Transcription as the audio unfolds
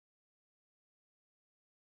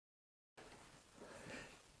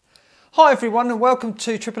Hi everyone and welcome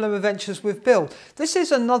to Triple M Adventures with Bill. This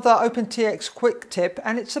is another OpenTX quick tip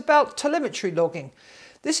and it's about telemetry logging.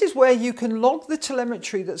 This is where you can log the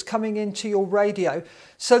telemetry that's coming into your radio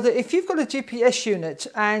so that if you've got a GPS unit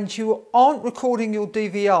and you aren't recording your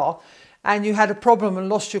DVR and you had a problem and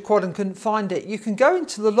lost your quad and couldn't find it, you can go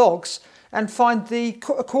into the logs and find the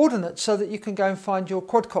coordinates so that you can go and find your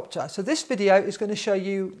quadcopter. So this video is going to show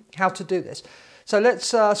you how to do this. So let's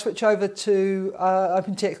switch over to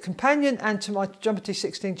OpenTX Companion and to my Jumper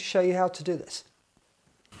T16 to show you how to do this.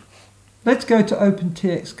 Let's go to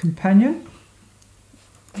OpenTX Companion.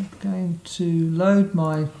 I'm going to load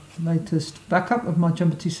my latest backup of my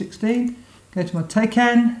Jumper T16. Go to my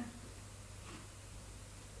Taycan.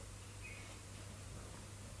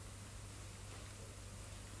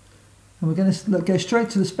 And we're going to go straight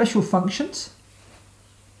to the special functions.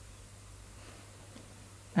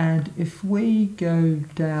 And if we go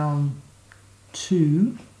down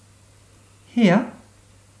to here,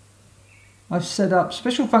 I've set up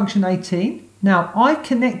special function 18. Now I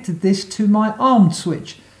connected this to my armed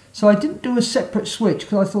switch. So I didn't do a separate switch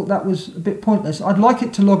because I thought that was a bit pointless. I'd like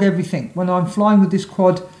it to log everything. When I'm flying with this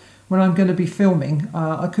quad, when I'm going to be filming,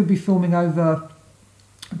 I could be filming over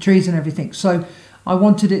trees and everything. So I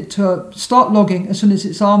wanted it to start logging as soon as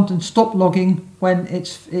it's armed and stop logging when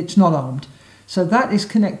it's not armed. So that is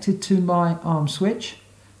connected to my arm switch.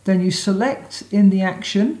 Then you select in the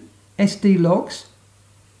action SD logs.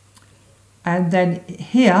 And then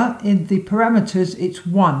here in the parameters, it's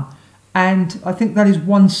 1. And I think that is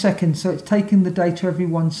 1 second. So it's taking the data every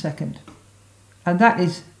 1 second. And that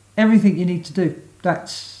is everything you need to do.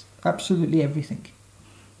 That's absolutely everything.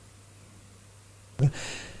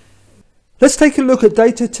 Let's take a look at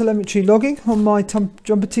data telemetry logging on my Jumper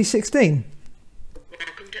T16.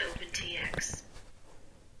 Welcome to OpenTX.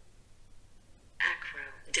 Acro.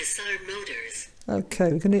 Disarm motors. Okay,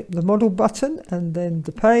 we're going to hit the model button and then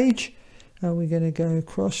the page. And we're going to go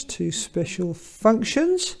across to special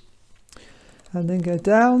functions. And then go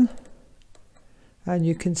down. And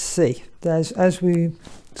you can see, as we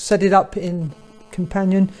set it up in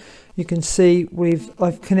Companion, you can see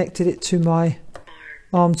I've connected it to my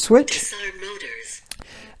armed switch.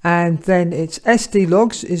 And then it's SD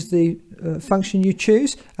logs is the function you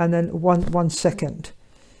choose, and then 1 second.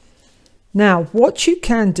 Now what you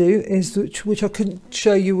can do is, which I couldn't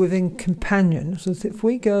show you within Companion, so if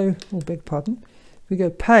we go, we go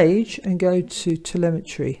page and go to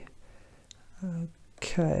telemetry.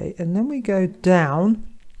 Okay, and then we go down,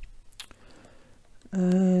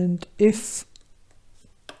 and if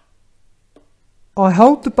I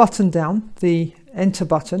hold the button down, the enter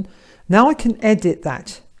button, now I can edit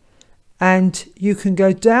that. And you can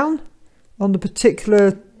go down on the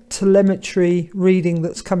particular telemetry reading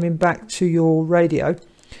that's coming back to your radio,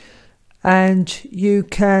 and you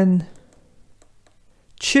can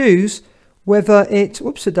choose whether it,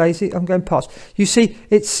 whoops a daisy, I'm going past. You see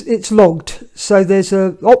it's logged, so there's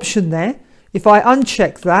an option there. If I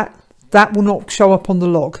uncheck that, that will not show up on the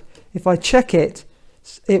log. If I check it,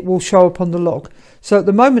 it will show up on the log. So at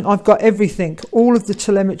the moment I've got everything, all of the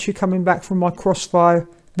telemetry coming back from my Crossfire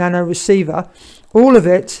Nano receiver, all of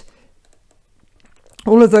it,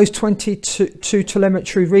 all of those 22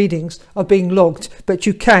 telemetry readings are being logged. But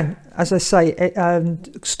you can, as I say,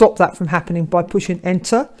 stop that from happening by pushing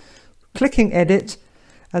enter, clicking edit,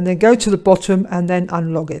 and then go to the bottom and then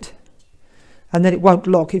unlog it. And then it won't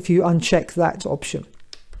log if you uncheck that option.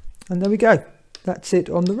 And there we go. That's it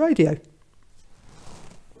on the radio.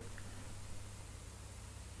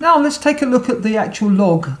 Now let's take a look at the actual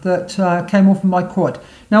log that came off of my quad.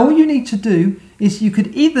 Now all you need to do is you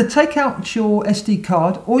could either take out your SD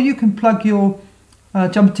card or you can plug your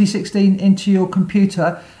Jumper T16 into your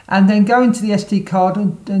computer and then go into the SD card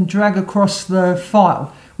and drag across the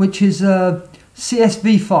file, which is a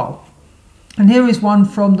CSV file. And here is one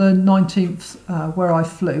from the 19th where I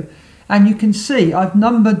flew. And you can see I've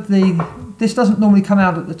numbered this doesn't normally come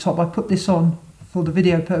out at the top. I put this on for the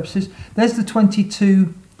video purposes. There's the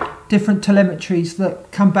 22 different telemetries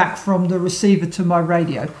that come back from the receiver to my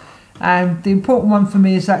radio, and the important one for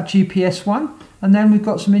me is that GPS one, and then we've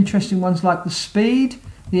got some interesting ones like the speed,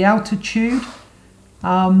 the altitude,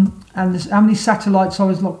 and there's how many satellites I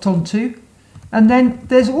was locked onto, and then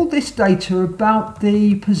there's all this data about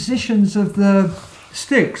the positions of the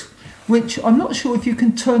sticks, which I'm not sure if you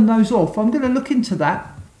can turn those off. I'm going to look into that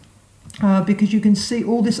because you can see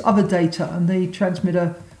all this other data, and the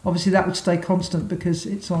transmitter, obviously that would stay constant because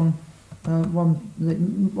it's on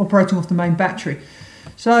operating off the main battery.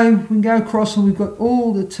 So we can go across and we've got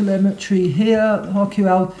all the telemetry here,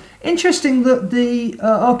 RQL. Interesting that the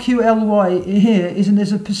RQLY here isn't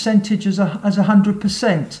as a percentage as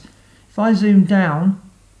 100%. If I zoom down,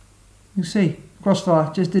 you see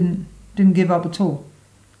crossfire just didn't give up at all.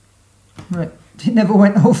 Right, it never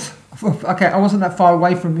went off. Okay, I wasn't that far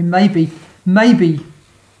away from him. Maybe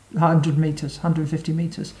 100 meters, 150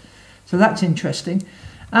 meters. So that's interesting.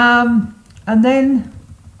 And then,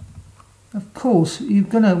 of course, you're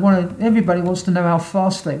going to want to. Everybody wants to know how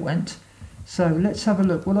fast they went. So let's have a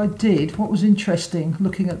look. What I did, what was interesting,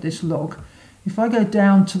 looking at this log. If I go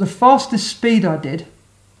down to the fastest speed I did,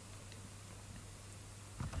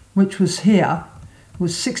 which was here,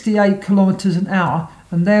 was 68 kilometers an hour,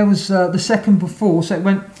 and there was the second before, so it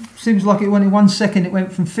went, seems like it went in 1 second, it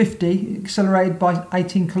went from 50, accelerated by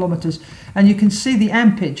 18 kilometers, and you can see the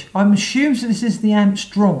ampage. I'm assuming this is the amps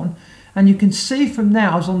drawn, and you can see from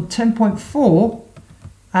now I was on 10.4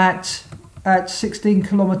 at 16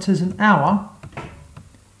 kilometers an hour.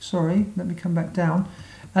 Sorry, let me come back down.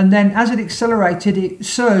 And then as it accelerated, it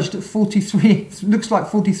surged at 43, it looks like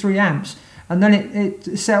 43 amps, and then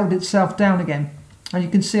it settled itself down again. And you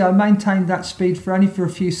can see I maintained that speed for only a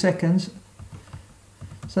few seconds.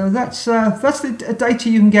 So that's the data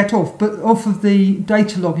you can get off of the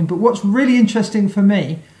data logging. But what's really interesting for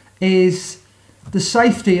me is the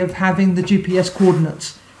safety of having the GPS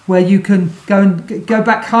coordinates, where you can go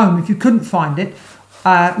back home if you couldn't find it,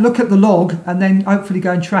 look at the log, and then hopefully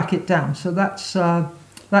go and track it down. So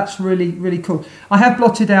that's really, really cool. I have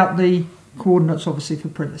blotted out the coordinates, obviously, for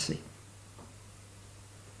privacy.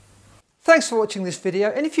 Thanks for watching this video,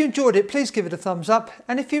 and if you enjoyed it, please give it a thumbs up,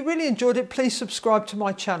 and if you really enjoyed it, please subscribe to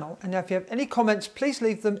my channel, and if you have any comments, please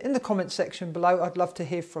leave them in the comment section below. I'd love to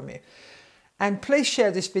hear from you, and please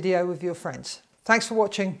share this video with your friends. Thanks for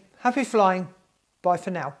watching. Happy flying. Bye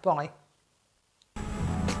for now. Bye.